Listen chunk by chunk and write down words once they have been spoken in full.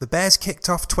Bears kicked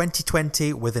off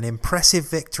 2020 with an impressive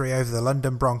victory over the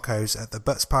London Broncos at the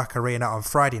Butts Park Arena on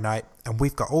Friday night, and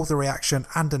we've got all the reaction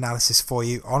and analysis for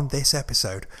you on this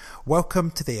episode.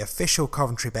 Welcome to the official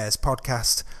Coventry Bears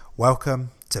podcast.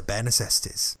 Welcome to Bear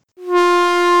Necessities.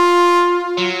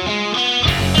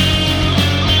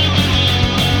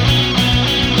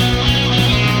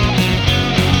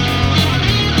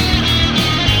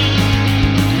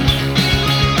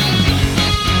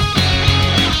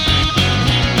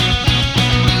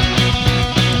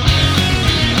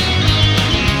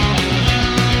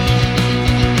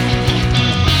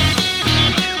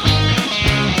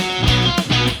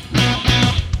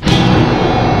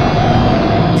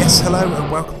 Hello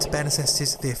and welcome to Bear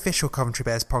Necessities, the official Coventry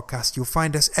Bears podcast. You'll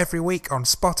find us every week on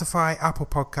Spotify, Apple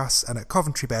Podcasts and at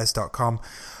coventrybears.com.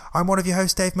 I'm one of your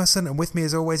hosts, Dave Musson, and with me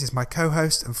as always is my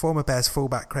co-host and former Bears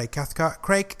fullback, Craig Cathcart.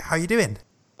 Craig, how are you doing?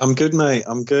 I'm good, mate.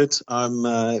 I'm good. I'm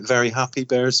a very happy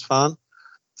Bears fan.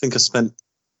 I think I spent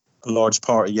a large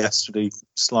part of yesterday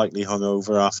slightly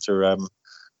hungover after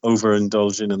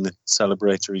overindulging in the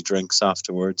celebratory drinks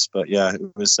afterwards. But yeah, it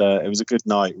was a good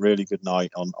night, really good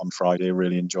night on Friday. I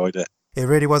really enjoyed it. It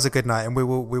really was a good night, and we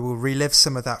will relive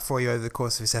some of that for you over the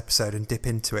course of this episode and dip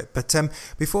into it. But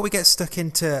before we get stuck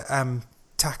into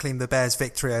tackling the Bears'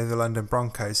 victory over the London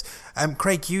Broncos,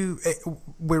 Craig,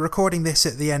 we're recording this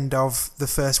at the end of the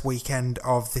first weekend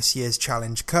of this year's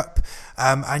Challenge Cup,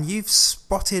 and you've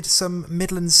spotted some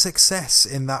Midlands success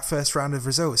in that first round of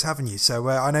results, haven't you? So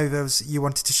I know you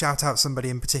wanted to shout out somebody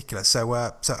in particular. So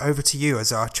over to you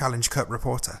as our Challenge Cup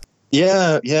reporter.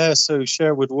 Yeah. So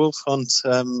Sherwood Wolf Hunt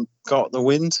got the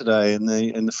win today in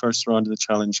the first round of the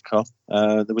Challenge Cup.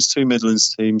 There was two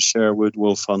Midlands teams, Sherwood,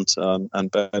 Wolf Hunt, and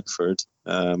Bedford,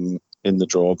 in the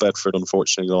draw. Bedford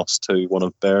unfortunately lost to one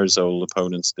of Bears' old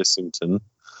opponents, Dissington.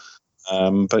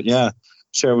 But yeah,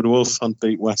 Sherwood Wolf Hunt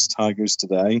beat West Tigers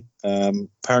today.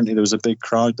 Apparently there was a big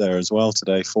crowd there as well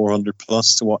today, 400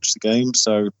 plus to watch the game.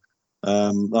 So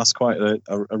that's quite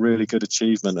a really good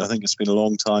achievement. I think it's been a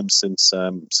long time since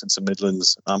a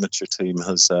Midlands amateur team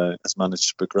has managed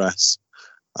to progress,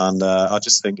 and I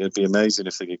just think it'd be amazing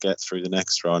if they could get through the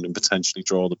next round and potentially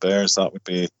draw the Bears. That would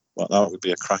be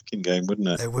a cracking game, wouldn't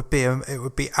it? It would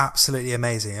be absolutely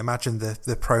amazing. Imagine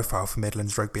the profile for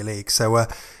Midlands Rugby League. So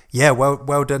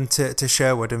well done to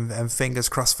Sherwood, and fingers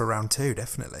crossed for round two,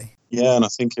 definitely. Yeah, and I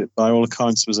think it, by all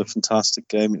accounts, was a fantastic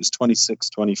game. It was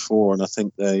 26-24, and I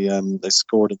think they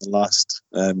scored in the last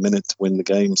minute to win the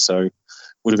game. So it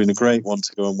would have been a great one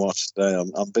to go and watch today.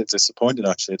 I'm a bit disappointed,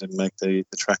 actually. I didn't make the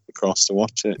trek across to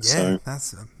watch it. Yeah,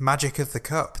 that's the magic of the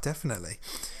cup, definitely.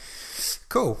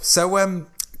 Cool. So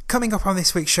coming up on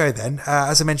this week's show then,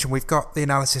 as I mentioned, we've got the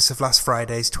analysis of last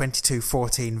Friday's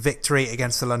 22-14 victory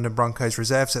against the London Broncos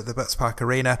reserves at the Butts Park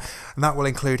Arena, and that will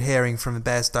include hearing from the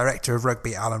Bears Director of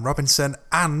Rugby, Alan Robinson,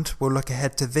 and we'll look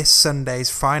ahead to this Sunday's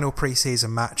final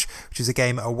pre-season match, which is a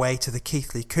game away to the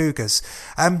Keighley Cougars.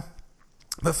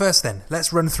 But first then,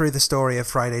 let's run through the story of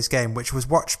Friday's game, which was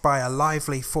watched by a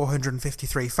lively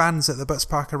 453 fans at the Butts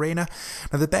Park Arena.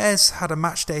 Now, the Bears had a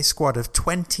matchday squad of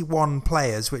 21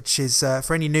 players, which is,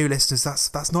 for any new listeners,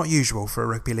 that's not usual for a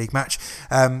rugby league match,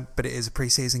 but it is a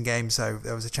pre-season game, so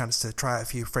there was a chance to try out a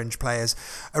few fringe players.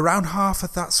 Around half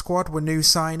of that squad were new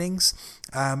signings,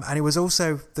 and it was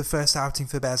also the first outing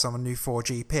for the Bears on a new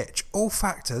 4G pitch. All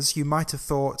factors you might have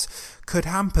thought could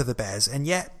hamper the Bears, and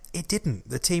yet it didn't.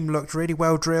 The team looked really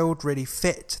well drilled, really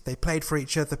fit. They played for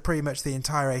each other pretty much the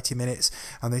entire 80 minutes,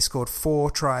 and they scored 4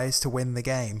 tries to win the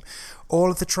game. All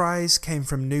of the tries came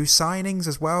from new signings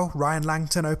as well. Ryan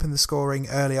Langton opened the scoring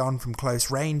early on from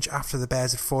close range after the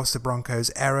Bears had forced the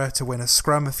Broncos' error to win a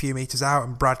scrum a few metres out,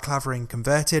 and Brad Clavering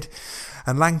converted.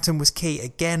 And Langton was key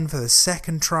again for the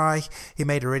second try. He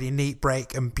made a really neat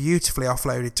break and beautifully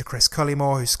offloaded to Chris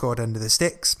Cullymore, who scored under the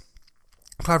sticks.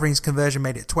 Clavering's conversion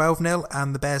made it 12-0,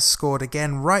 and the Bears scored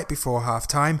again right before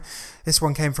half-time. This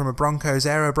one came from a Broncos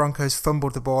error. Broncos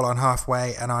fumbled the ball on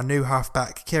halfway, and our new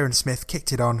halfback, Kieran Smith,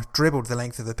 kicked it on, dribbled the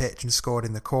length of the pitch and scored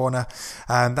in the corner.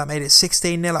 That made it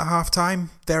 16-0 at half-time.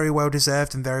 Very well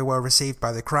deserved and very well received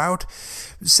by the crowd.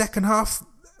 Second half,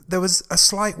 there was a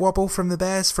slight wobble from the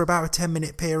Bears for about a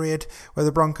 10-minute period where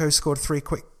the Broncos scored 3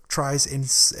 tries in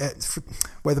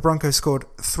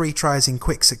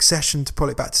quick succession to pull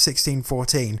it back to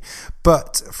 16-14.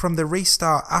 But from the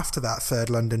restart after that third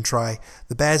London try,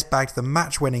 the Bears bagged the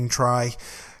match-winning try.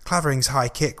 Clavering's high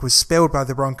kick was spilled by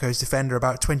the Broncos defender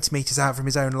about 20 metres out from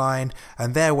his own line,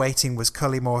 and there waiting was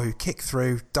Cullymore, who kicked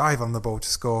through, dive on the ball to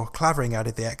score. Clavering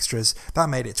added the extras. That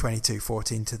made it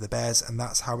 22-14 to the Bears, and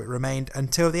that's how it remained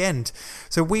until the end.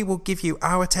 So we will give you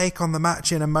our take on the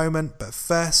match in a moment, but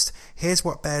first, here's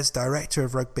what Bears Director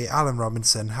of Rugby Alan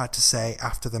Robinson had to say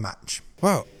after the match.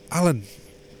 Well, Alan,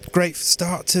 great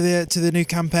start to the new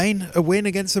campaign. A win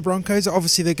against the Broncos.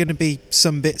 Obviously, there are going to be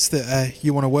some bits that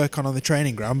you want to work on the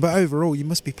training ground, but overall, you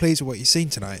must be pleased with what you've seen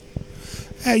tonight.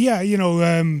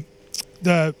 The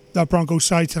Broncos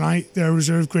side tonight, their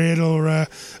reserve grade,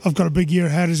 I've got a big year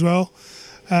ahead as well.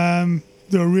 They're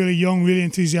really young, really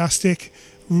enthusiastic,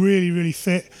 really, really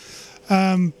fit.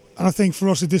 And I think for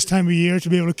us at this time of year, to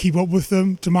be able to keep up with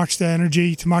them, to match their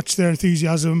energy, to match their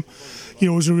enthusiasm,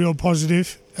 was a real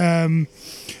positive.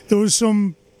 There was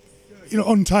some,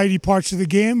 untidy parts of the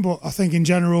game, but I think in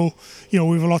general, we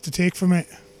have a lot to take from it.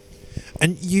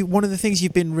 And one of the things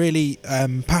you've been really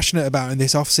passionate about in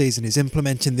this off-season is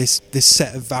implementing this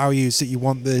set of values that you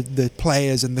want the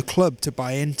players and the club to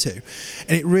buy into.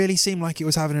 And it really seemed like it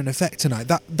was having an effect tonight.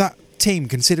 That team,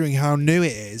 considering how new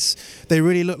it is, they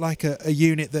really look like a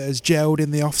unit that has gelled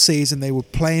in the off-season. They were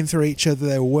playing through each other,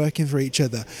 they were working for each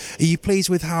other. Are you pleased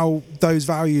with how those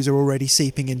values are already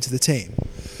seeping into the team?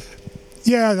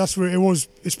 Yeah, that's what it was.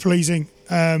 It's pleasing.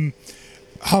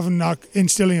 Having that,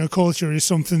 instilling a culture is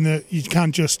something that you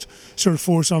can't just sort of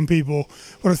force on people.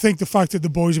 But I think the fact that the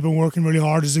boys have been working really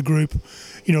hard as a group,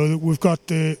 that we've got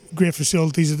the great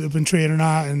facilities that they've been training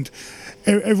at, and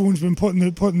everyone's been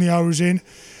putting the hours in.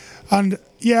 And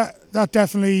yeah, that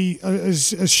definitely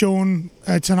has shown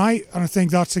tonight, and I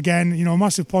think that's again, a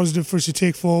massive positive for us to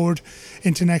take forward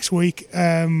into next week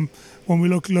when we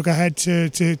look ahead to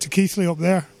Keighley up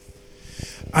there.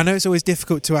 I know it's always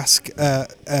difficult to ask a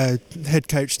head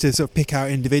coach to sort of pick out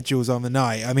individuals on the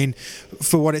night. I mean,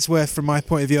 for what it's worth, from my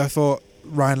point of view, I thought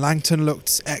Ryan Langton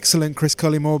looked excellent. Chris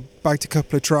Cullymore bagged a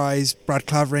couple of tries. Brad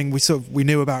Clavering, we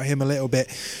knew about him a little bit.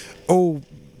 All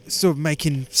sort of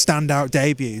making standout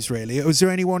debuts, really. Was there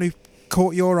anyone who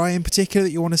caught your eye in particular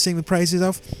that you want to sing the praises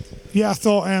of? Yeah, I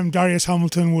thought Darius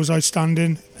Hamilton was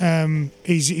outstanding.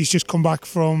 He's just come back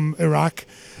from Iraq.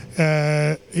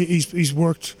 He's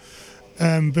worked.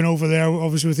 Been over there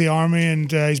obviously with the Army, and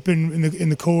he's been in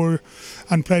the Corps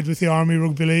and played with the Army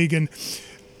Rugby League, and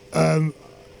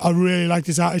I really liked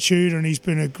his attitude, and he's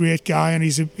been a great guy, and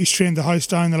he's trained the house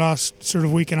down the last sort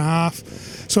of week and a half.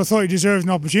 So I thought he deserved an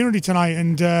opportunity tonight,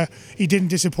 and he didn't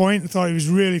disappoint. I thought he was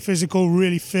really physical,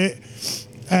 really fit,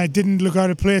 didn't look out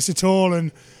of place at all,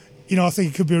 and I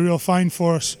think it could be a real find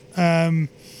for us.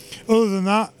 Other than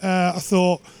that, I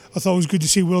thought it was good to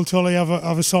see Will Tully have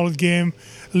a solid game.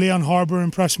 Leon Harbour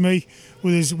impressed me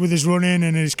with his run-in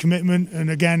and his commitment, and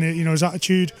again, his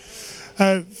attitude.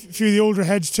 A few of the older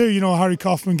heads too, Harry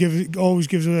Kaufman always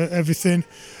gives everything.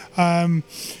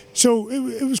 So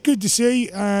it was good to see.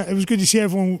 It was good to see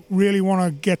everyone really want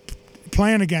to get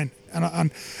playing again,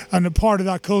 and a part of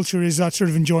that culture is that sort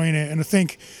of enjoying it. And I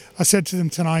think I said to them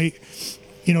tonight,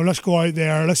 let's go out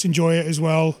there, let's enjoy it as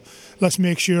well. Let's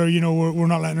make sure we're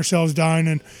not letting ourselves down,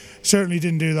 and certainly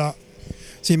didn't do that.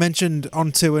 So you mentioned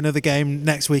on to another game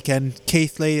next weekend,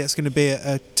 Keighley. That's going to be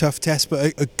a tough test,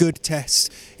 but a good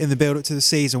test in the build-up to the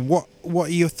season. What are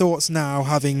your thoughts now,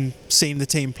 having seen the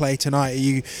team play tonight?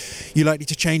 Are you likely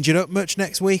to change it up much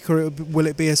next week, or will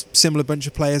it be a similar bunch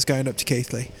of players going up to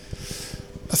Keighley?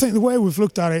 I think the way we've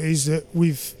looked at it is that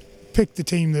we've picked the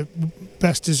team that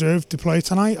best deserved to play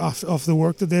tonight off the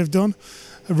work that they've done,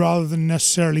 rather than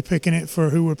necessarily picking it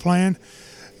for who we're playing.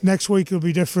 Next week it'll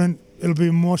be different. It'll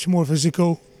be much more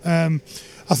physical. I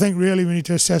think really we need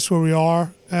to assess where we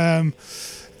are.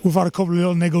 We've had a couple of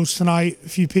little niggles tonight. A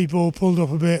few people pulled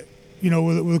up a bit,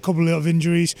 with a couple of little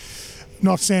injuries.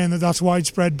 Not saying that that's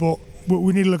widespread, but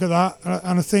we need to look at that.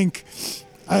 And I think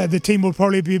the team will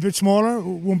probably be a bit smaller. It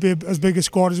won't be as big a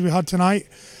squad as we had tonight.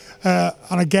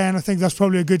 And again, I think that's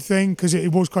probably a good thing, because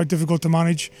it was quite difficult to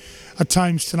manage at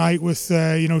times tonight with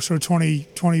sort of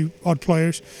 20 odd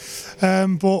players.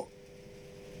 But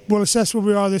we'll assess where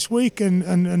we are this week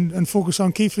and focus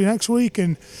on Keighley next week,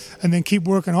 and then keep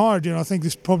working hard. I think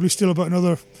there's probably still about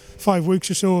another 5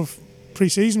 weeks or so of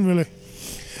pre-season, really.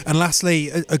 And lastly,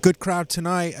 a good crowd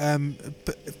tonight.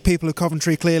 People of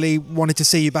Coventry clearly wanted to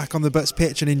see you back on the Butts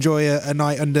pitch and enjoy a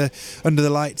night under the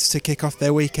lights to kick off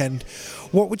their weekend.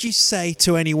 What would you say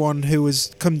to anyone who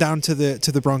has come down to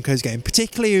the Broncos game,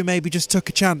 particularly who maybe just took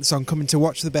a chance on coming to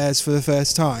watch the Bears for the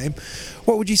first time?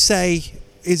 What would you say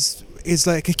is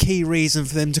like a key reason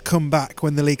for them to come back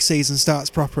when the league season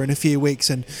starts proper in a few weeks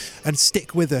and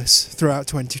stick with us throughout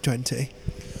 2020?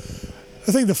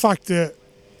 I think the fact that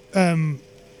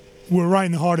we're right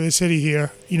in the heart of the city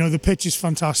here. You know, the pitch is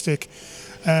fantastic.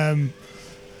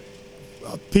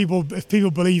 If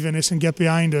people believe in us and get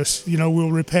behind us, you know,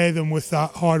 we'll repay them with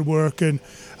that hard work, and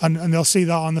they'll see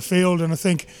that on the field. And I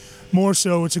think more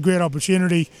so, it's a great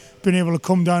opportunity being able to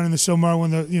come down in the summer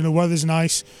when the weather's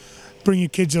nice, bring your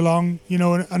kids along, you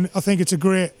know, and I think it's a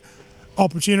great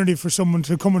opportunity for someone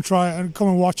to come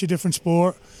and watch a different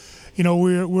sport. You know,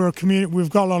 we're a community. We've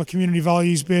got a lot of community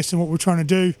values based on what we're trying to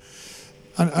do,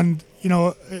 and you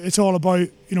know, it's all about,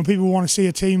 you know, people want to see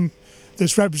a team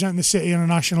that's representing the city on a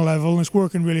national level and it's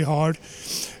working really hard.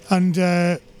 And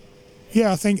I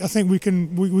think we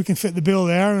can fit the bill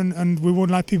there, and we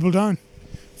wouldn't let people down.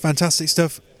 Fantastic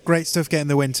stuff. Great stuff getting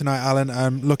the win tonight, Alan.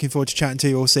 I'm looking forward to chatting to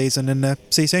you all season, and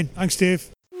see you soon. Thanks,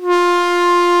 Dave.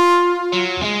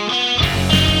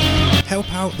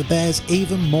 Help out the Bears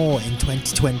even more in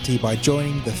 2020 by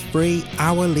joining the free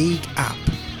Our League app.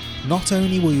 Not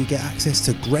only will you get access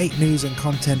to great news and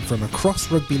content from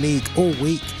across Rugby League all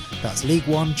week, that's League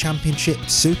One, Championship,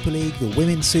 Super League, the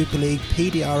Women's Super League,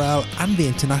 PDRL and the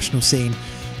international scene,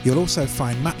 you'll also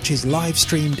find matches live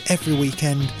streamed every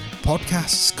weekend,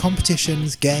 podcasts,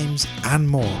 competitions, games and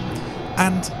more.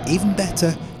 And even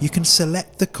better, you can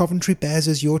select the Coventry Bears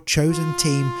as your chosen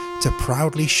team to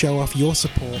proudly show off your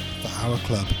support for our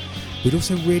club. We'd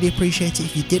also really appreciate it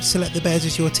if you did select the Bears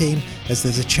as your team, as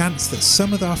there's a chance that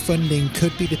some of our funding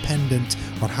could be dependent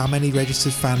on how many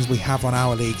registered fans we have on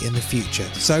our league in the future.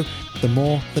 So, the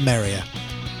more the merrier.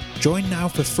 Join now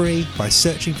for free by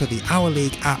searching for the Our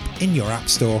League app in your app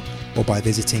store or by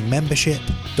visiting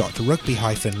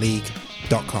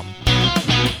membership.rugby-league.com.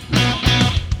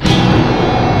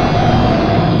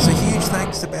 So huge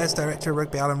thanks to Bears Director of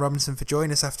Rugby Alan Robinson for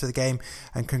joining us after the game,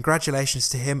 and congratulations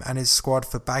to him and his squad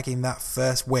for bagging that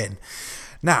first win.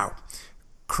 Now,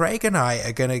 Craig and I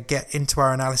are going to get into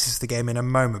our analysis of the game in a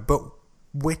moment, but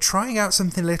we're trying out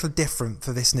something a little different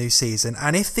for this new season,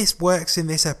 and if this works in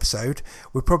this episode,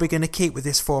 we're probably going to keep with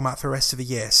this format for the rest of the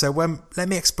year. So let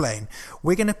me explain.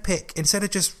 We're going to pick, instead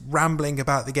of just rambling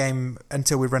about the game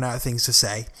until we run out of things to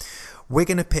say, we're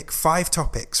going to pick 5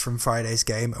 topics from Friday's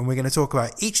game, and we're going to talk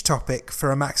about each topic for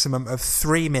a maximum of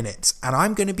 3 minutes. And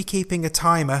I'm going to be keeping a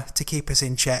timer to keep us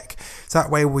in check. So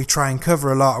that way we try and cover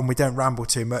a lot and we don't ramble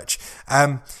too much.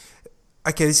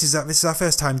 Okay, this is our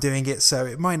first time doing it, so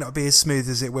it might not be as smooth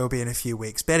as it will be in a few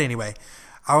weeks. But anyway,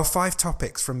 our 5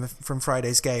 topics from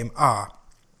Friday's game are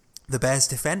the Bears'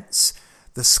 defence,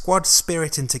 the squad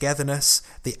spirit and togetherness,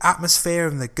 the atmosphere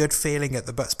and the good feeling at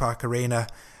the Butts Park Arena,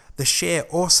 the sheer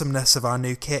awesomeness of our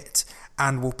new kit,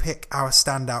 and we'll pick our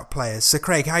standout players. So,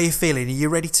 Craig, how are you feeling? Are you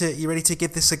ready to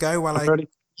give this a go? I'm ready.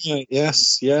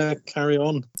 Yes, carry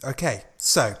on. Okay,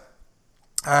 so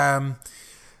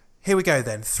here we go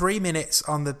then. 3 minutes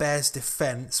on the Bears'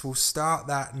 defence. We'll start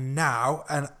that now,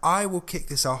 and I will kick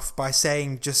this off by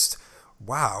saying just,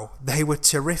 wow, they were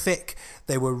terrific.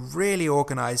 They were really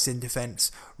organised in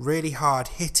defence, really hard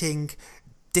hitting,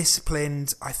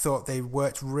 disciplined. I thought they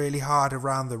worked really hard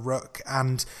around the ruck,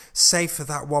 and save for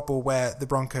that wobble where the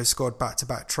Broncos scored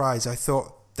back-to-back tries, I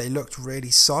thought they looked really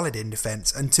solid in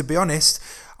defence. And to be honest,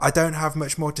 I don't have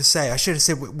much more to say. I should have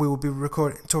said we will be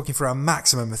talking for a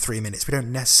maximum of 3 minutes. We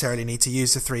don't necessarily need to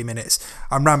use the 3 minutes.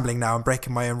 I'm rambling now. I'm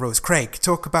breaking my own rules. Craig,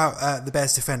 talk about the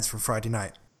Bears' defence from Friday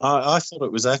night. I thought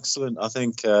it was excellent. I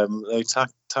think they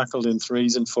tackled in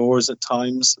 3s and 4s at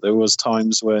times. There was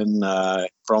times when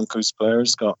Broncos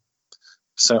players got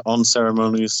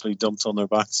unceremoniously dumped on their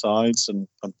backsides and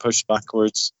pushed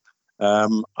backwards.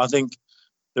 I think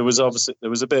there was a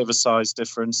bit of a size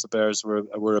difference. The Bears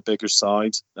were a bigger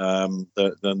side than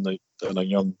a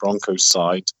young Broncos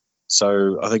side.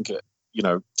 So I think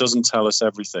doesn't tell us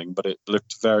everything, but it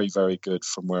looked very, very good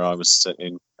from where I was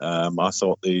sitting. I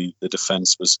thought the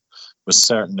defence was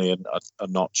certainly a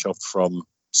notch up from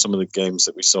some of the games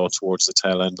that we saw towards the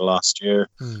tail end of last year.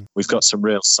 We've got some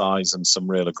real size and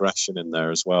some real aggression in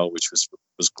there as well, which was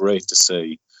great to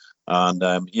see. And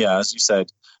as you said,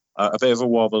 a bit of a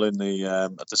wobble in the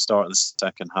at the start of the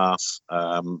second half.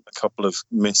 A couple of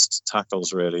missed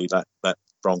tackles really that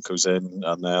Broncos in,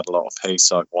 and they had a lot of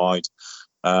pace out wide.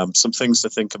 Some things to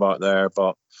think about there,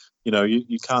 but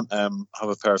you can't have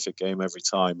a perfect game every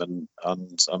time, and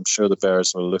I'm sure the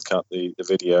Bears will look at the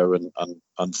video and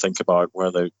think about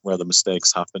where the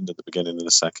mistakes happened at the beginning of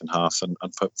the second half and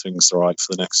put things right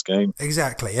for the next game.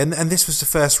 Exactly, and this was the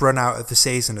first run out of the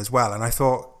season as well, and I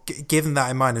thought given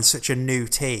that in mind and such a new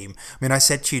team, I mean, I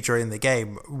said to you during the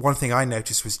game, one thing I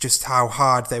noticed was just how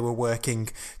hard they were working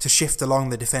to shift along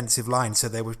the defensive line. So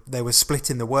they were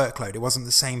splitting the workload. It wasn't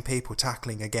the same people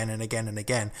tackling again and again and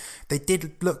again. They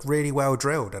did look really well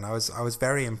drilled, and I was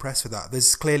very impressed with that.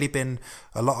 There's clearly been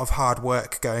a lot of hard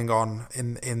work going on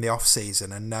in the off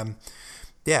season, and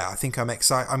yeah, I think I'm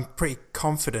excited. I'm pretty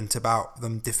confident about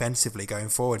them defensively going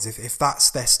forwards. If that's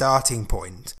their starting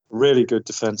point, really good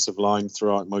defensive line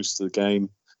throughout most of the game.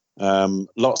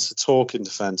 Lots of talk in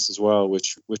defence as well,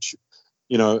 which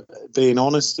being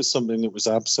honest is something that was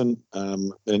absent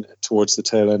towards the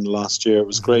tail end of last year. It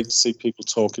was great to see people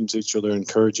talking to each other,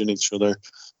 encouraging each other,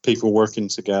 people working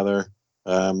together.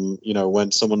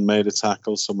 When someone made a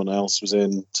tackle, someone else was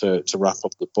in to wrap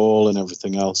up the ball and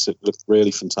everything else. It looked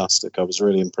really fantastic. I was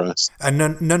really impressed. And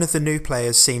none of the new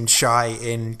players seemed shy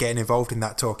in getting involved in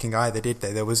that talking either, did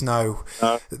they? There was no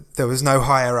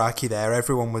hierarchy there.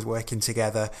 Everyone was working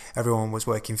together. Everyone was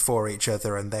working for each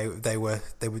other, and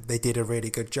they did a really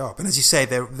good job. And as you say,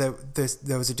 there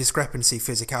was a discrepancy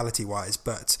physicality wise,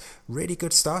 but really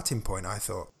good starting point, I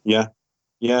thought. Yeah,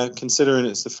 considering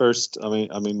it's the first. I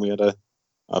mean, we had a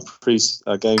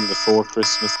game before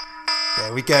Christmas.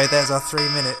 There we go. There's our 3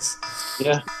 minutes.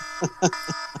 Yeah.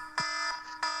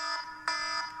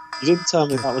 You didn't tell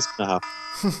me that was going to happen.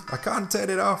 I can't turn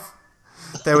it off.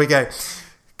 There we go.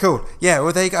 Cool. Yeah.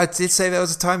 Well, I did say there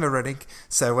was a timer running.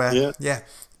 So yeah.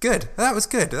 Good. That was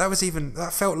good.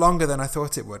 That felt longer than I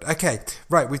thought it would. Okay.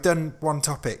 Right. We've done one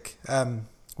topic.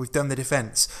 We've done the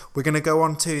defence. We're going to go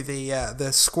on to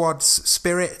the squad's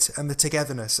spirit and the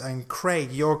togetherness. And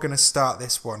Craig, you're going to start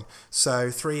this one. So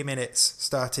 3 minutes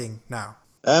starting now.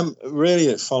 Really,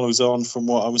 it follows on from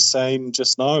what I was saying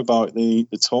just now about the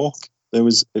talk. It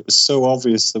was so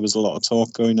obvious there was a lot of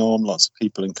talk going on, lots of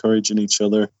people encouraging each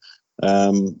other.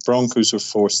 Broncos were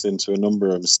forced into a number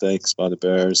of mistakes by the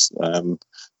Bears,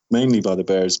 mainly by the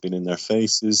Bears being in their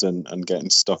faces and getting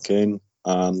stuck in.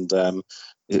 And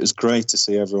it was great to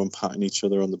see everyone patting each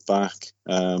other on the back,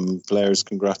 players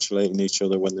congratulating each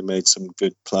other when they made some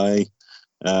good play.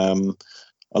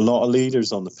 A lot of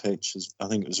leaders on the pitch. I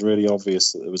think it was really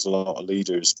obvious that there was a lot of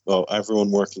leaders. Well,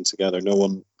 everyone working together. No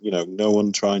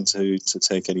one trying to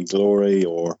take any glory,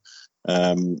 or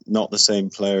not the same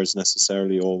players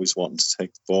necessarily always wanting to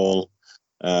take the ball.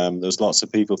 There's lots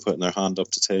of people putting their hand up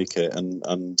to take it,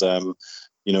 and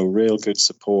real good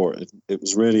support. It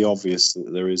was really obvious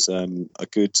that there is a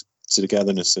good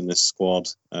togetherness in this squad.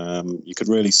 You could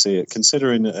really see it,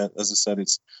 considering, as I said,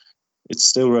 it's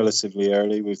still relatively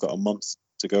early. We've got a month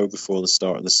to go before the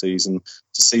start of the season.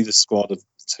 To see the squad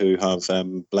to have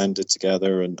blended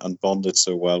together and bonded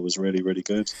so well was really, really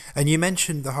good. And you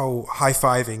mentioned the whole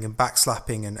high-fiving and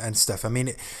backslapping and stuff. I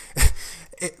mean,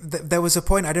 there was a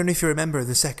point, I don't know if you remember, in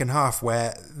the second half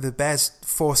where the Bears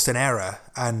forced an error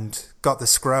and got the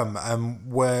scrum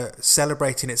and were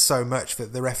celebrating it so much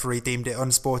that the referee deemed it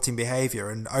unsporting behaviour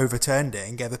and overturned it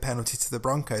and gave the penalty to the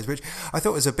Broncos, which I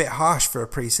thought was a bit harsh for a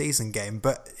pre-season game.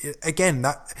 But again,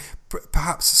 that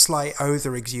perhaps slight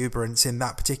over-exuberance in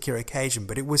that particular occasion.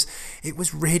 But it was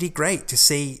really great to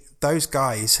see those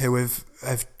guys who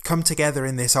have come together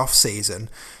in this off-season,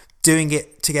 doing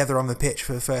it together on the pitch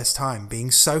for the first time, being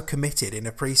so committed in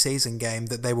a pre-season game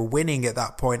that they were winning at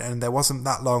that point and there wasn't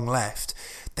that long left.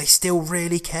 They still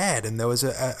really cared, and there was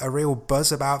a real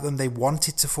buzz about them. They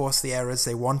wanted to force the errors.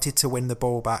 They wanted to win the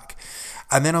ball back.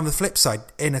 And then on the flip side,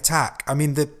 in attack, I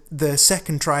mean, the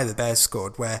second try the Bears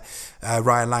scored, where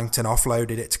Ryan Langton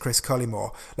offloaded it to Chris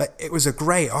Cullimore, it was a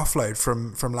great offload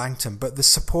from Langton, but the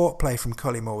support play from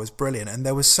Cullimore was brilliant. And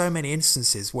there was so many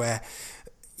instances where,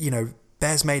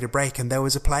 Bears made a break and there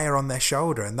was a player on their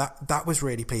shoulder, and that was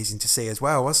really pleasing to see as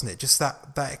well, wasn't it? Just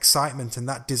that excitement and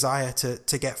that desire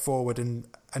to get forward and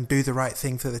do the right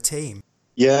thing for the team.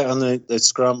 Yeah, and the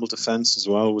scramble defence as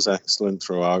well was excellent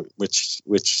throughout, which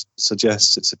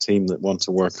suggests it's a team that want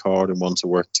to work hard and want to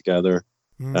work together.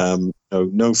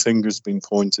 No fingers being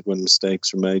pointed when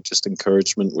mistakes were made, just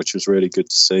encouragement, which was really good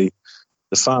to see.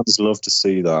 The fans love to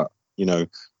see that. You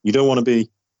don't want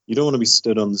to be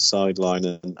stood on the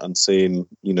sideline and seeing,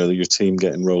 your team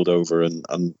getting rolled over and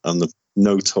the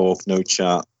no talk, no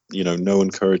chat, no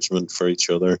encouragement for each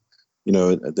other.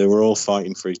 They were all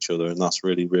fighting for each other, and that's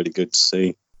really, really good to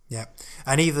see. Yeah,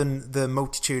 and even the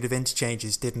multitude of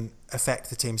interchanges didn't affect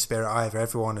the team spirit either.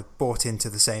 Everyone had bought into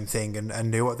the same thing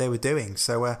and knew what they were doing.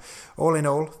 So all in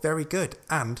all, very good.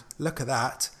 And look at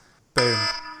that. Boom.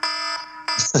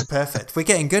 Perfect. We're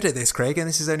getting good at this, Craig, and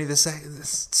this is only the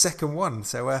second one.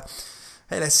 So,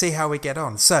 hey, let's see how we get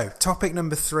on. So, topic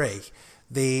number 3,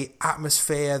 the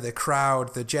atmosphere, the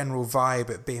crowd, the general vibe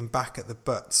at being back at the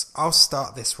Butts. I'll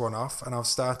start this one off, and I'll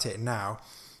start it now.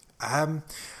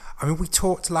 We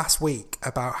talked last week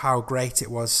about how great it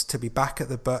was to be back at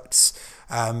the Butts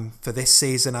for this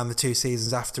season and the 2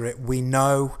 seasons after it. We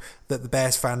know that the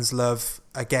Bears fans love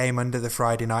a game under the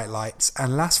Friday night lights,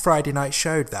 and last Friday night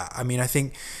showed that. I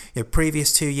think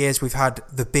previous 2 years we've had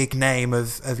the big name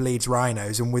of Leeds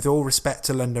Rhinos, and with all respect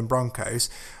to London Broncos,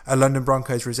 a London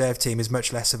Broncos reserve team is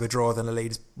much less of a draw than a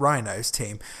Leeds Rhinos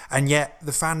team, and yet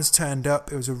the fans turned up.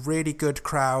 It was a really good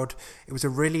crowd. It was a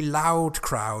really loud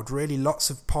crowd, really lots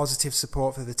of positive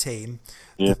support for the team.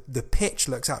 Yeah. The pitch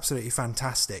looks absolutely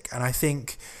fantastic, and I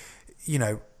think,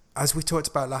 as we talked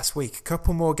about last week, a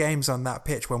couple more games on that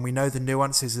pitch when we know the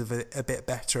nuances of it a bit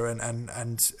better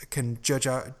and can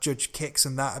judge kicks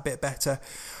and that a bit better.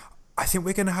 I think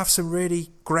we're going to have some really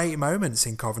great moments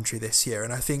in Coventry this year,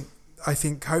 and I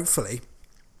think hopefully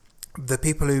the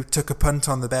people who took a punt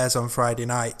on the Bears on Friday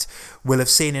night will have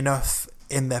seen enough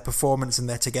in their performance and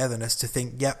their togetherness to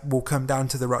think, yep, we'll come down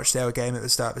to the Rochdale game at the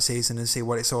start of the season and see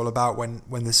what it's all about when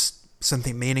there's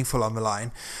something meaningful on the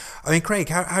line. Craig,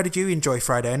 how did you enjoy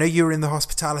Friday? I know you were in the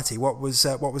hospitality. What was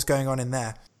going on in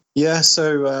there? Yeah,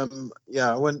 so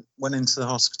I went into the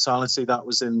hospitality. That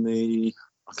was in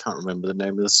I can't remember the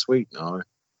name of the suite now.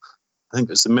 I think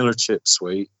it's the Miller Chip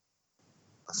Suite.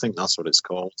 I think that's what it's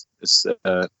called. It's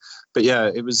but yeah,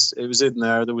 it was in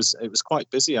there. It was quite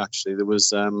busy actually. There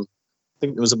was I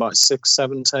think there was about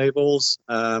 6-7 tables,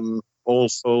 all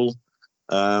full.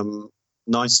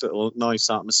 Nice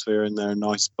atmosphere in there,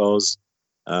 nice buzz.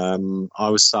 I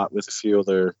was sat with a few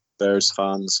other Bears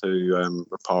fans who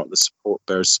were part of the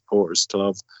Bears supporters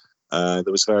club.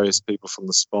 There was various people from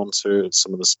the sponsor,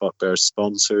 some of the Bears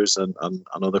sponsors, and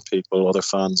other people, other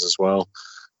fans as well.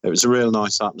 It was a real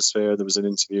nice atmosphere. There was an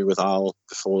interview with Al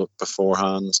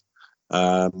beforehand.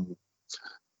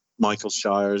 Michael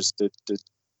Shires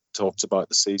talked about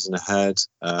the season ahead.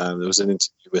 There was an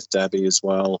interview with Debbie as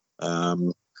well.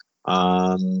 And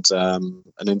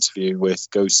an interview with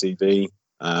GoCV,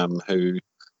 who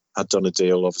had done a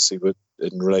deal, obviously,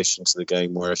 in relation to the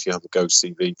game, where if you have a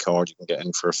GoCV card, you can get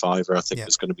in for a £5. I think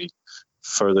there's going to be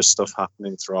further stuff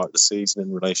happening throughout the season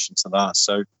in relation to that.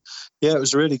 So, yeah, it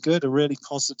was really good, a really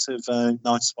positive,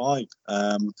 nice vibe.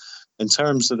 In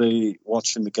terms of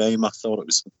watching the game, I thought it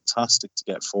was fantastic to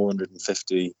get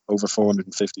over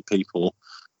 450 people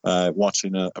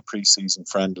watching a pre-season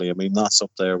friendly. That's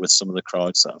up there with some of the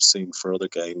crowds that I've seen for other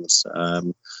games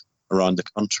around the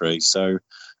country. So,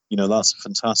 that's a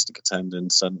fantastic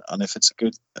attendance, and if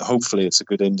hopefully it's a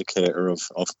good indicator of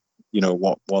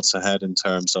what's ahead in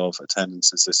terms of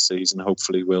attendances this season.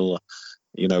 Hopefully we'll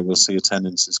see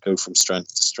attendances go from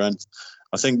strength to strength.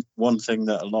 I think one thing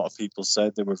that a lot of people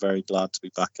said, they were very glad to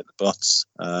be back at the Butts.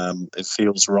 It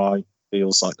feels right,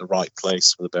 feels like the right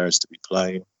place for the Bears to be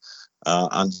playing.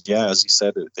 And yeah, as you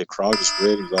said, the crowd is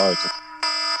really loud.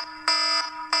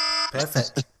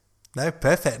 Perfect. No,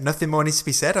 perfect. Nothing more needs to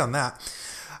be said on that.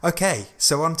 Okay,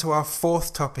 so on to our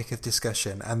fourth topic of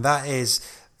discussion, and that is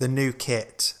the new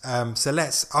kit. I'll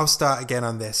start again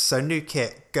on this. So new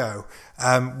kit, go.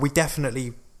 We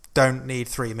definitely don't need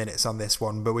 3 minutes on this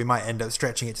one, but we might end up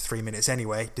stretching it to 3 minutes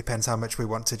anyway. Depends how much we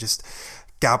want to just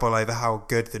gabble over how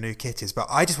good the new kit is. But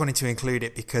I just wanted to include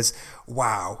it because,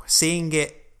 wow, seeing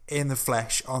it in the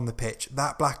flesh on the pitch,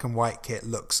 that black and white kit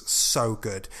looks so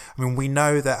good. We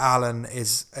know that Alan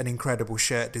is an incredible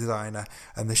shirt designer,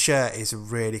 and the shirt is a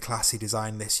really classy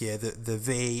design this year. The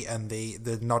V and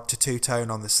the nod to two-tone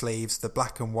on the sleeves, the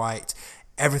black and white,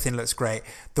 everything looks great.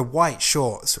 The white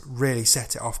shorts really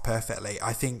set it off perfectly.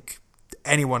 I think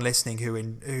anyone listening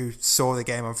who saw the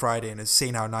game on Friday and has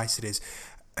seen how nice it is,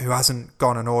 who hasn't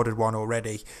gone and ordered one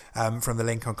already from the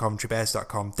link on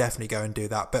CoventryBears.com, definitely go and do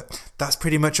that. But that's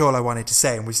pretty much all I wanted to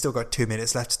say, and we've still got 2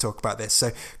 minutes left to talk about this.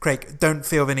 So, Craig, don't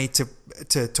feel the need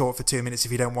to talk for 2 minutes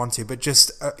if you don't want to, but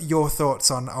just your thoughts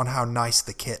on how nice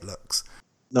the kit looks.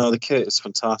 No, the kit is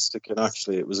fantastic, and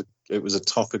actually it was a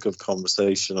topic of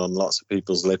conversation on lots of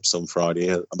people's lips on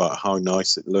Friday about how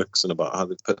nice it looks and about how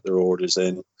they put their orders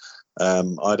in.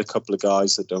 I had a couple of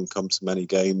guys that don't come to many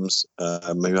games who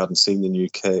hadn't seen the new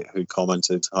kit who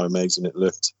commented how amazing it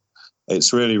looked.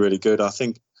 It's really, really good. I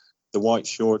think the white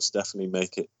shorts definitely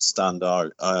make it stand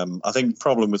out. I think the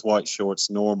problem with white shorts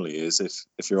normally is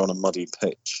if you're on a muddy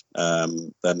pitch,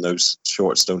 then those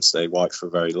shorts don't stay white for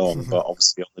very long. But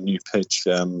obviously on the new pitch,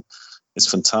 it's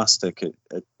fantastic.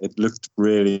 It looked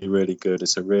really, really good.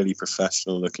 It's a really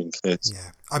professional looking kit.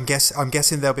 Yeah, I'm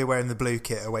guessing they'll be wearing the blue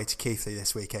kit away to Keighley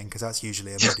this weekend because that's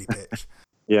usually a muddy pitch.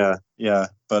 Yeah,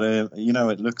 but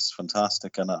it looks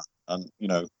fantastic, and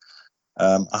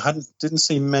I didn't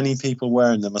see many people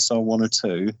wearing them. I saw one or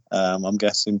two. I'm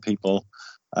guessing people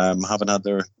haven't had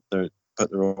their put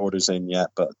their orders in yet,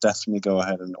 but definitely go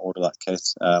ahead and order that kit.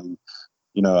 I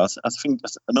think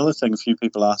another thing a few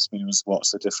people asked me was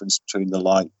what's the difference between the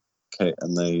light kit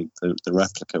and the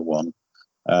replica one.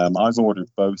 I've ordered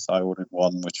both. I ordered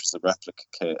one which was the replica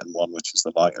kit and one which was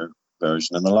the lighter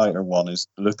version. And the lighter one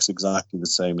looks exactly the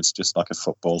same. It's just like a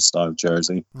football style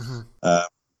jersey. Mm-hmm.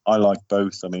 I like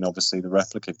both. I mean, obviously the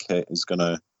replica kit is going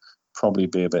to probably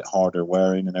be a bit harder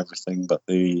wearing and everything, but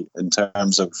in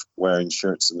terms of wearing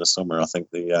shirts in the summer, I think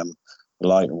the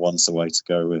lighter one's the way to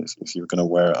go if you're going to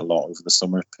wear it a lot over the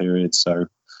summer period. So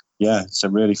yeah, it's a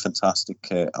really fantastic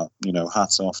kit.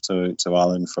 Hats off to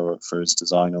Alan for his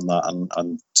design on that,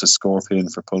 and to Scorpion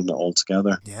for pulling it all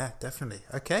together. Yeah, definitely.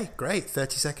 Okay, great.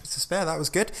 30 seconds to spare. That was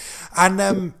good.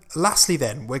 And lastly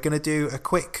then, we're going to do a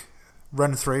quick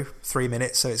run through, 3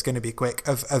 minutes, so it's going to be quick,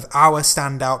 of our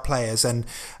standout players. And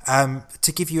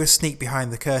to give you a sneak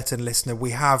behind the curtain, listener,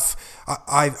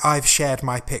 I've shared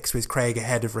my picks with Craig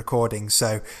ahead of recording,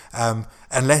 so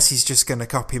unless he's just going to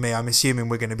copy me, I'm assuming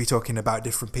we're going to be talking about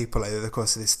different people over the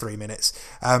course of this 3 minutes.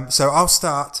 So I'll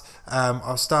start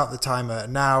the timer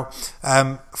now.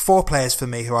 4 players for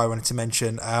me who I wanted to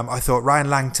mention. I thought Ryan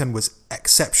Langton was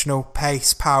exceptional.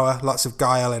 Pace, power, lots of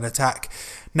guile in attack.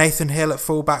 Nathan Hill at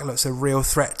fullback looks a real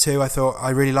threat too. I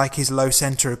really like his low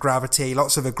centre of gravity,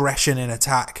 lots of aggression in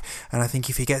attack, and I think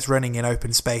if he gets running in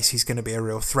open space, he's going to be a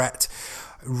real threat.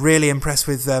 Really impressed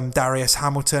with Darius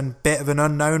Hamilton, bit of an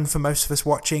unknown for most of us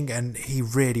watching, and he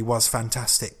really was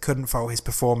fantastic. Couldn't fault his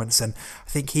performance, and I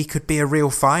think he could be a real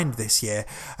find this year.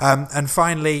 And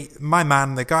finally, my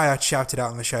man, the guy I shouted out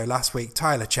on the show last week,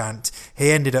 Tyler Chant, he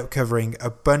ended up covering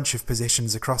a bunch of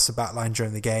positions across the back line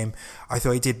during the game. I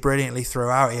thought he did brilliantly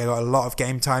throughout. He got a lot of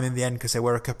game time in the end because there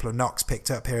were a couple of knocks picked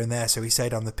up here and there, so he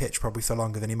stayed on the pitch probably for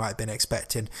longer than he might have been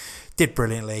expecting. Did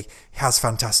brilliantly. He has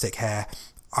fantastic hair.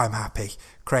 I'm happy.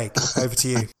 Craig, over to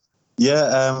you.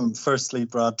 Yeah, firstly,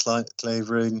 Brad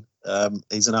Clavering,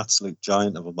 he's an absolute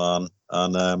giant of a man,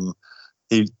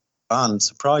 and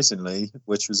surprisingly,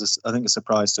 which was I think a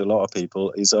surprise to a lot of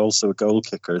people, he's also a goal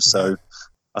kicker. So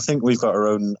I think we've got our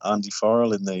own Andy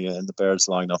Farrell in the Bears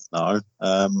lineup now.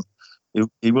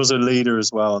 He was a leader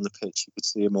as well on the pitch. You could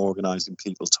see him organising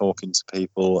people, talking to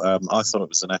people. I thought it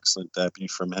was an excellent debut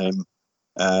from him.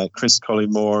 Chris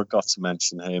Collymore, got to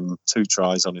mention him, 2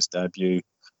 tries on his debut,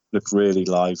 looked really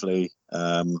lively,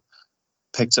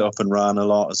 picked it up and ran a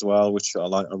lot as well, which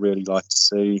I really like to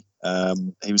see.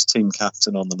 He was team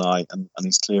captain on the night, and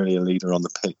he's clearly a leader on the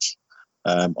pitch.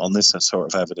 On this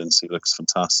sort of evidence, he looks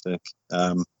fantastic.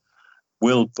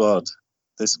 Will Budd,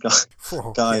 this guy,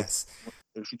 yes.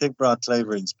 If you think Brad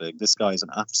Clavering's big, this guy is an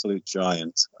absolute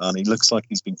giant, and he looks like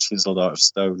he's been chiselled out of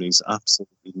stone. He's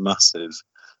absolutely massive.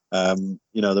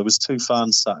 There was 2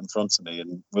 fans sat in front of me,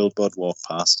 and Will Budd walked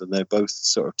past, and they both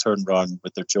sort of turned around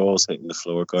with their jaws hitting the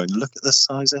floor going, look at the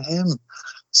size of him.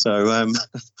 So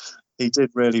he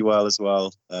did really well as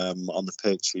well on the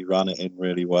pitch. He ran it in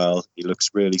really well. He looks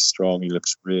really strong. He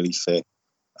looks really fit.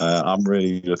 I'm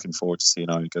really looking forward to seeing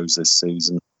how he goes this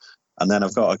season. And then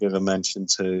I've got to give a mention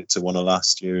to one of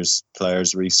last year's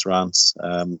players, Reece Rance.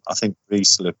 I think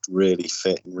Reece looked really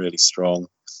fit and really strong.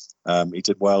 He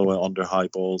did well under high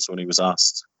balls when he was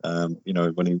asked, when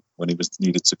he was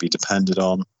needed to be depended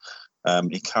on.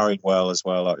 He carried well as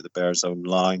well out of the Bears' own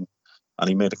line, and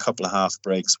he made a couple of half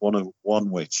breaks. One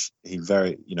which I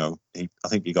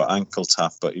think he got ankle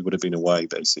tapped, but he would have been away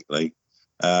basically.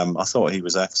 I thought he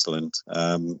was excellent.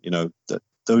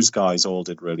 Those guys all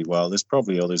did really well. There's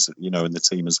probably others, in the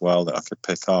team as well that I could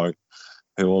pick out,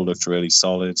 who all looked really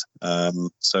solid.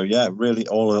 So yeah, really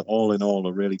all in all,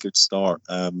 a really good start.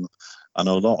 And a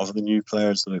lot of the new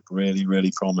players look really,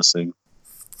 really promising.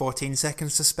 14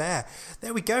 seconds to spare.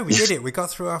 There we go. We did it. We got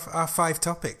through our 5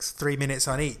 topics, 3 minutes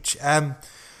on each.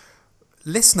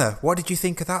 Listener, what did you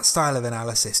think of that style of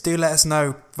analysis? Do let us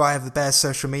know via the Bears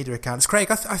social media accounts.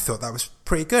 Craig, I thought that was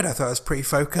pretty good. I thought it was pretty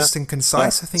focused and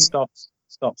concise. I think stops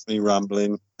me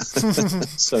rambling.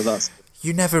 So that's good.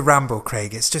 You never ramble,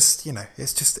 Craig. It's just,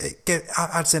 it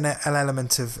adds an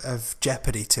element of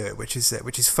jeopardy to it, which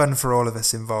is fun for all of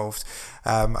us involved.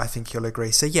 I think you'll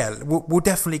agree. So yeah, we'll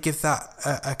definitely give that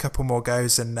a couple more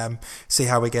goes and see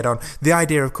how we get on. The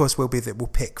idea, of course, will be that we'll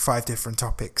pick 5 different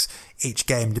topics each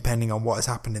game, depending on what has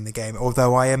happened in the game.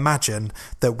 Although I imagine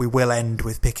that we will end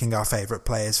with picking our favourite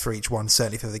players for each one,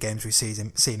 certainly for the games we've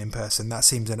seen in person. That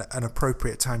seems an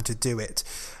appropriate time to do it.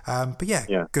 But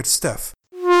yeah, good stuff.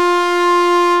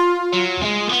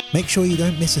 Make sure you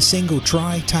don't miss a single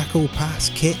try, tackle, pass,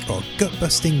 kick or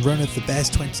gut-busting run of the Bears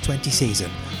 2020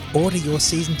 season. Order your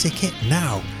season ticket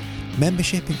now.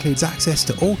 Membership includes access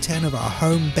to all 10 of our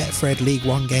home Betfred League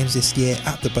One games this year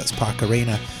at the Butts Park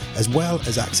Arena, as well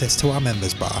as access to our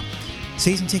members bar.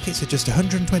 Season tickets are just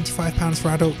 £125 for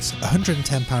adults,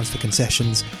 £110 for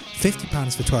concessions,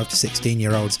 £50 for 12 to 16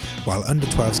 year olds, while under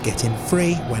 12s get in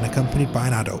free when accompanied by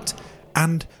an adult.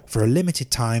 And for a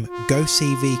limited time,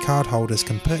 GoCV card holders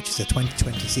can purchase a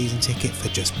 2020 season ticket for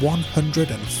just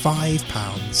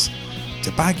 £105.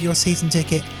 To bag your season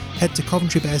ticket, head to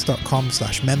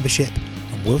coventrybears.com/membership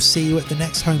and we'll see you at the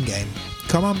next home game.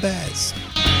 Come on Bears!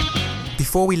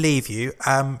 Before we leave you,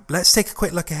 let's take a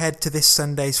quick look ahead to this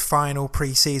Sunday's final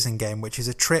pre-season game, which is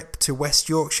a trip to West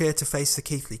Yorkshire to face the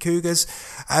Keighley Cougars.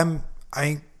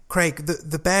 Craig,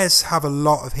 the Bears have a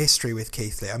lot of history with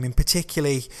Keighley. I mean,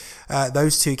 particularly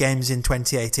those two games in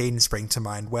 2018 spring to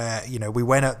mind, where we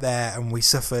went up there and we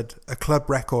suffered a club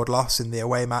record loss in the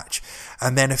away match,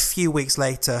 and then a few weeks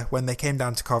later, when they came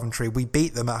down to Coventry, we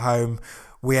beat them at home.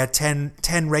 We had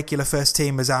 10 regular first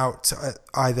teamers out,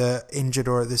 either injured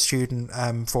or at the student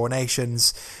Four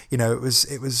Nations.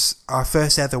 It was our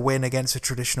first ever win against a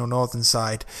traditional northern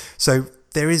side. So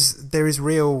there is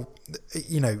real.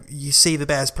 You see the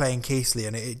Bears playing Keighley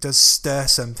and it does stir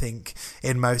something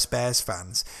in most Bears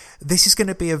fans. This is going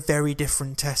to be a very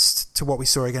different test to what we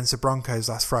saw against the Broncos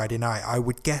last Friday night. I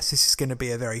would guess this is going to be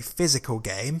a very physical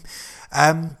game.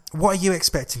 What are you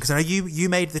expecting? Because I know you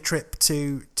made the trip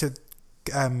to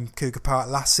Cougar Park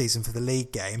last season for the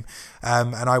league game,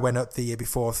 and I went up the year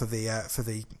before for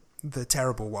the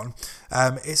terrible one.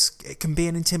 It can be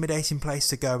an intimidating place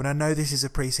to go, and I know this is a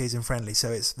pre-season friendly, so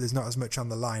there's not as much on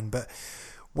the line. But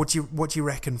what do you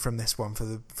reckon from this one for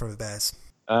the Bears?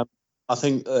 I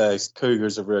think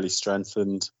Cougars have really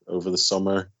strengthened over the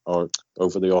summer or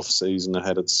over the off season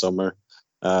ahead of the summer.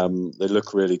 They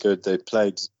look really good. They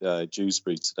played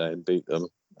Dewsbury today and beat them.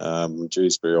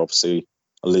 Dewsbury obviously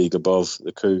a league above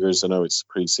the Cougars. I know it's a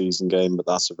pre-season game, but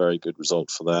that's a very good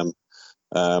result for them.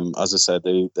 As I said,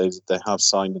 they have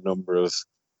signed a number of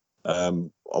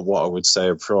what I would say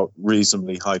are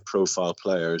reasonably high-profile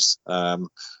players, and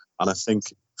I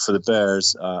think for the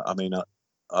Bears,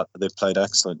 they played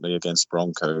excellently against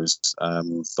Broncos,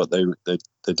 but they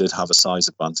did have a size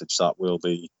advantage. That will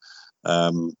be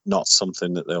not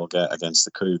something that they'll get against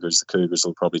the Cougars. The Cougars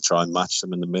will probably try and match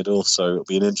them in the middle, so it'll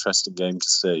be an interesting game to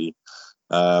see.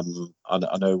 I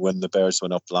know when the Bears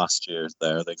went up last year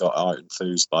there, they got out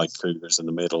enthused by Cougars in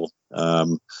the middle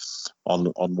on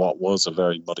what was a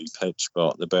very muddy pitch,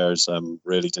 but the Bears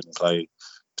really didn't play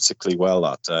particularly well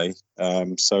that day.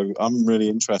 So I'm really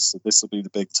interested. This will be the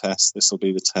big test. This will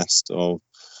be the test of,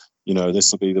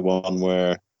 this will be the one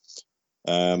where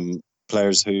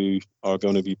players who are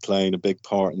going to be playing a big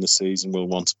part in the season will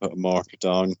want to put a marker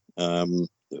down.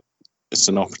 It's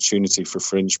an opportunity for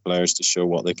fringe players to show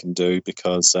what they can do,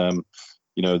 because that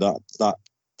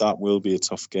will be a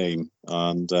tough game,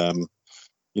 and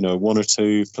one or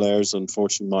two players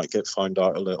unfortunately might get found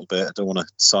out a little bit. I don't want to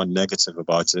sound negative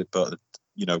about it, but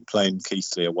playing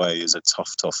Keighley away is a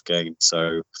tough game.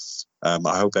 So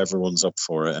I hope everyone's up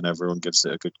for it and everyone gives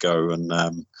it a good go, and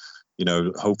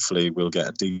hopefully we'll get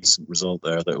a decent result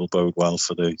there that will bode well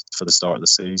for the start of the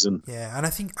season. Yeah, and I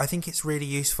think it's really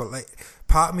useful. Like,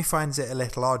 part of me finds it a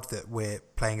little odd that we're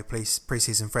playing a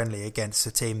pre-season friendly against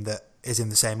a team that is in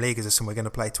the same league as us, and we're going to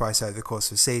play twice over the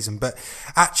course of the season. But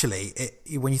actually,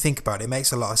 when you think about it, it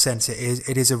makes a lot of sense.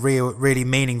 It is a really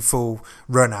meaningful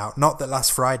run out. Not that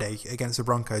last Friday against the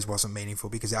Broncos wasn't meaningful,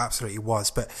 because it absolutely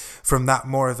was. But from that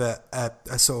more of a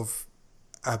sort of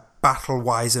a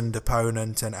battle-wizened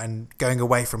opponent and going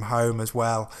away from home as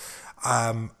well.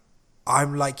 I'm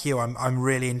like you. I'm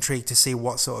really intrigued to see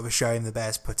what sort of a showing the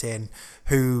Bears put in.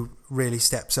 Who really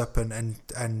steps up and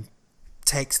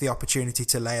takes the opportunity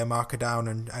to lay a marker down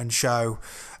and show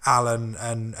Alan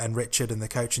and Richard and the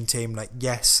coaching team, like,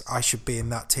 yes, I should be in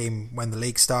that team when the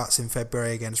league starts in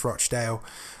February against Rochdale.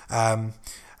 And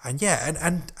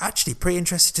actually pretty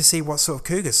interested to see what sort of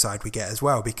Cougars side we get as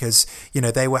well, because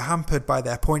they were hampered by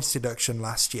their points deduction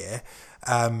last year,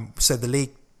 so the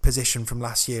league position from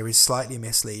last year is slightly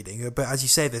misleading. But as you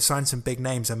say, they've signed some big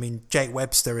names. I mean, Jake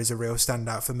Webster is a real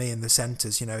standout for me in the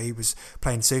centres. He was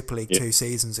playing Super League 2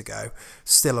 seasons ago.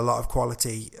 Still a lot of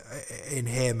quality in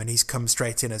him, and he's come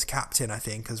straight in as captain, I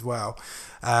think, as well.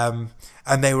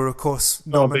 And they were, of course,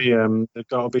 they've got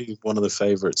to be one of the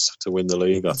favourites to win the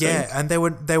league, I think. Yeah, and they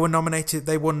were nominated.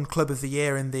 They won Club of the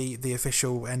Year in the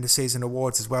official end of season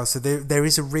awards as well. So there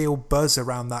is a real buzz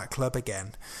around that club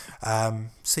again.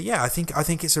 So yeah, I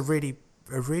think it's a really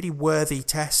a really worthy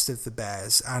test of the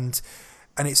Bears, and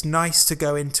it's nice to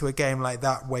go into a game like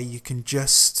that where you can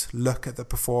just look at the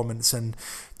performance and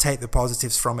take the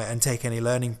positives from it and take any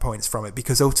learning points from it,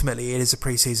 because ultimately it is a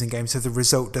pre-season game, so the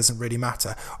result doesn't really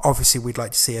matter. Obviously we'd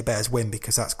like to see a Bears win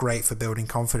because that's great for building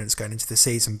confidence going into the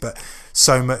season, but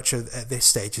so much at this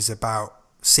stage is about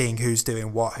seeing who's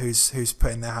doing what, who's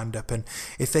putting their hand up, and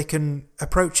if they can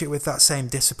approach it with that same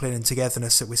discipline and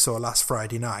togetherness that we saw last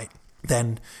Friday night,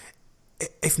 then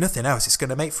if nothing else, it's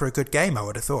going to make for a good game, I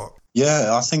would have thought. Yeah,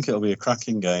 I think it'll be a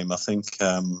cracking game. I think,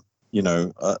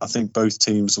 I think both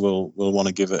teams will want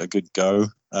to give it a good go.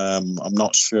 I'm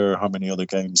not sure how many other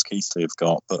games Keighley have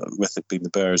got, but with it being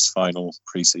the Bears' final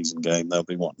pre-season game, they'll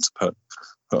be wanting to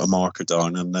put a marker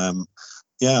down. And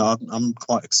I'm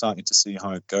quite excited to see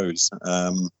how it goes.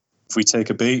 If we take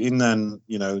a beating, then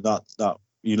that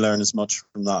you learn as much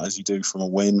from that as you do from a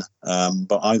win.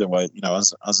 But either way,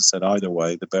 as I said, either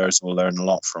way, the Bears will learn a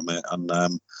lot from it. And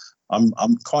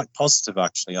I'm quite positive,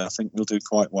 actually. I think we'll do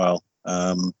quite well.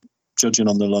 Judging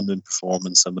on the London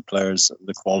performance and the players,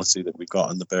 the quality that we've got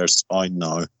in the Bears' spine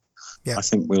now, I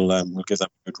think we'll give them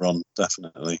a good run,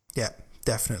 definitely. Yeah.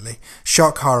 Definitely.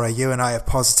 Shock horror, you and I are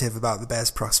positive about the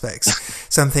Bears' prospects.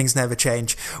 Some things never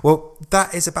change. Well,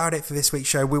 that is about it for this week's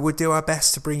show. We will do our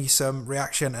best to bring you some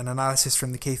reaction and analysis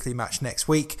from the Keighley match next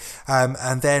week,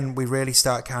 and then we really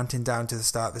start counting down to the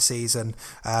start of the season.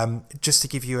 Just to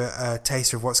give you a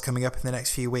taster of what's coming up in the next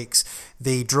few weeks,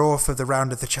 the draw for the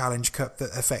round of the Challenge Cup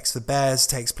that affects the Bears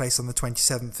takes place on the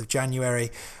 27th of January,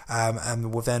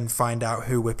 and we'll then find out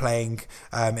who we're playing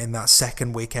in that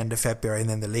second weekend of February, and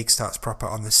then the league starts proper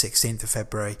on the 16th of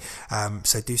February.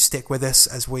 So do stick with us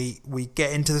as we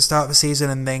get into the start of the season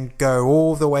and then go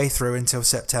all the way through until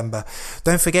September.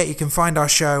 Don't forget, you can find our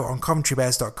show on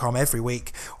coventrybears.com every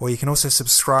week, or you can also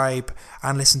subscribe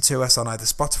and listen to us on either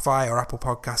Spotify or Apple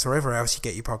Podcasts or wherever else you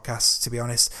get your podcasts, to be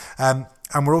honest.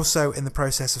 And we're also in the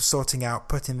process of sorting out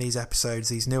putting these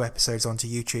new episodes onto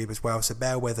YouTube as well, so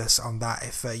bear with us on that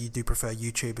if you do prefer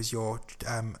YouTube as your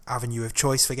avenue of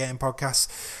choice for getting podcasts.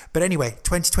 But anyway,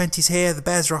 2020's here, the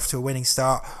Bears are off to a winning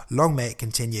start, long may it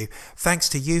continue. Thanks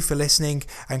to you for listening,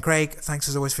 and Craig, thanks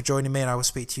as always for joining me, and I will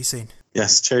speak to you soon.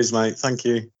 Yes, cheers mate, thank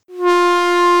you.